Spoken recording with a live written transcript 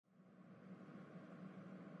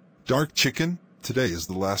Dark chicken, today is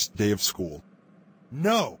the last day of school.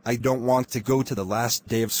 No, I don't want to go to the last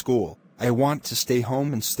day of school. I want to stay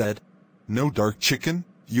home instead. No, dark chicken,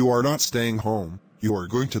 you are not staying home. You are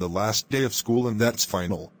going to the last day of school and that's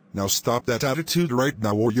final. Now stop that attitude right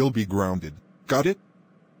now or you'll be grounded. Got it?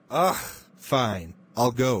 Ugh, fine.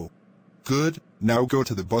 I'll go. Good, now go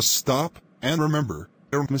to the bus stop, and remember,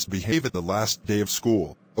 don't misbehave at the last day of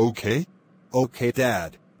school, okay? Okay,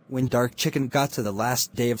 Dad. When Dark Chicken got to the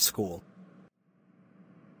last day of school.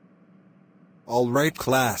 Alright,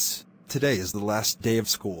 class. Today is the last day of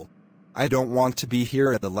school. I don't want to be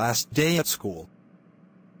here at the last day at school.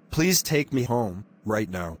 Please take me home, right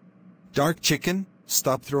now. Dark Chicken,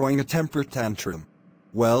 stop throwing a temper tantrum.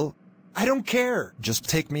 Well, I don't care. Just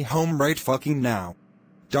take me home right fucking now.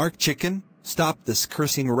 Dark Chicken, stop this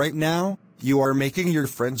cursing right now. You are making your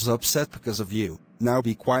friends upset because of you. Now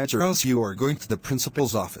be quiet or else you are going to the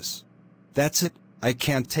principal's office. That's it. I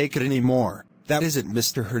can't take it anymore. That is it,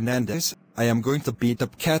 Mr. Hernandez. I am going to beat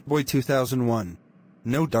up Catboy 2001.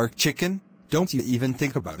 No, Dark Chicken, don't you even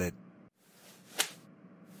think about it.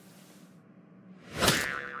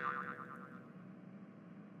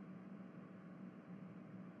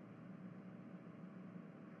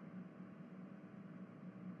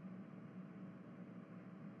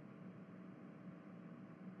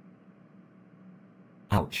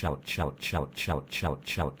 Ouch, ouch, ouch, ouch, ouch,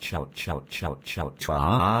 ouch, ouch, ouch, ouch, ouch, ouch.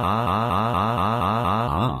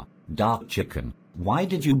 Dark Chicken, why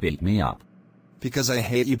did you beat me up? Because I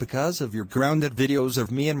hate you because of your grounded videos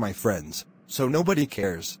of me and my friends, so nobody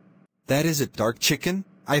cares. That is it, Dark Chicken,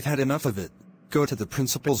 I've had enough of it. Go to the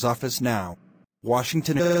principal's office now.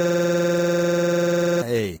 Washington.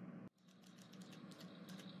 Hey.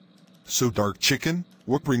 So Dark Chicken,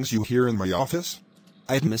 what brings you here in my office?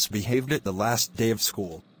 I'd misbehaved at the last day of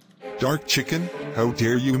school. Dark Chicken, how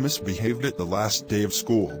dare you misbehaved at the last day of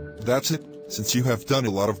school? That's it. Since you have done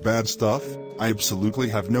a lot of bad stuff, I absolutely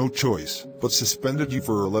have no choice but suspended you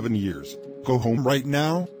for 11 years. Go home right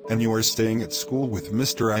now, and you are staying at school with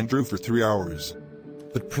Mr. Andrew for 3 hours.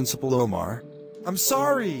 But Principal Omar, I'm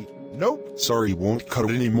sorry. Nope, sorry won't cut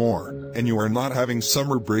it anymore, and you are not having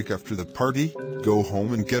summer break after the party. Go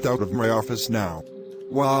home and get out of my office now.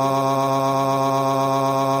 Wah.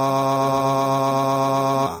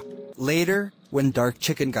 Later, when Dark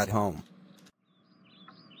Chicken got home.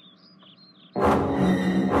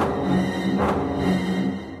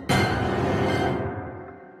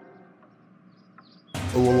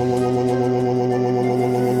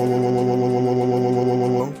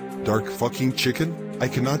 Dark fucking Chicken, I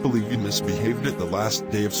cannot believe you misbehaved at the last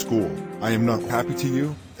day of school. I am not happy to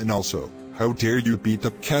you, and also, how dare you beat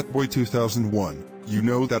up Catboy 2001. You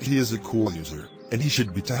know that he is a cool user, and he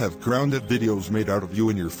should be to have grounded videos made out of you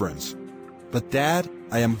and your friends. But Dad,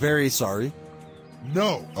 I am very sorry.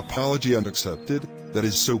 No, apology unaccepted. That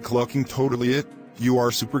is so clucking totally it. You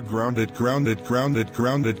are super grounded for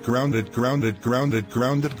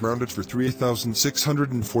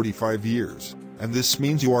 3,645 years. And this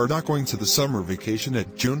means you are not going to the summer vacation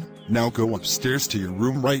at June. Now go upstairs to your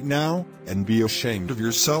room right now, and be ashamed of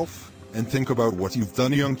yourself, and think about what you've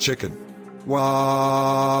done, young chicken. Wah.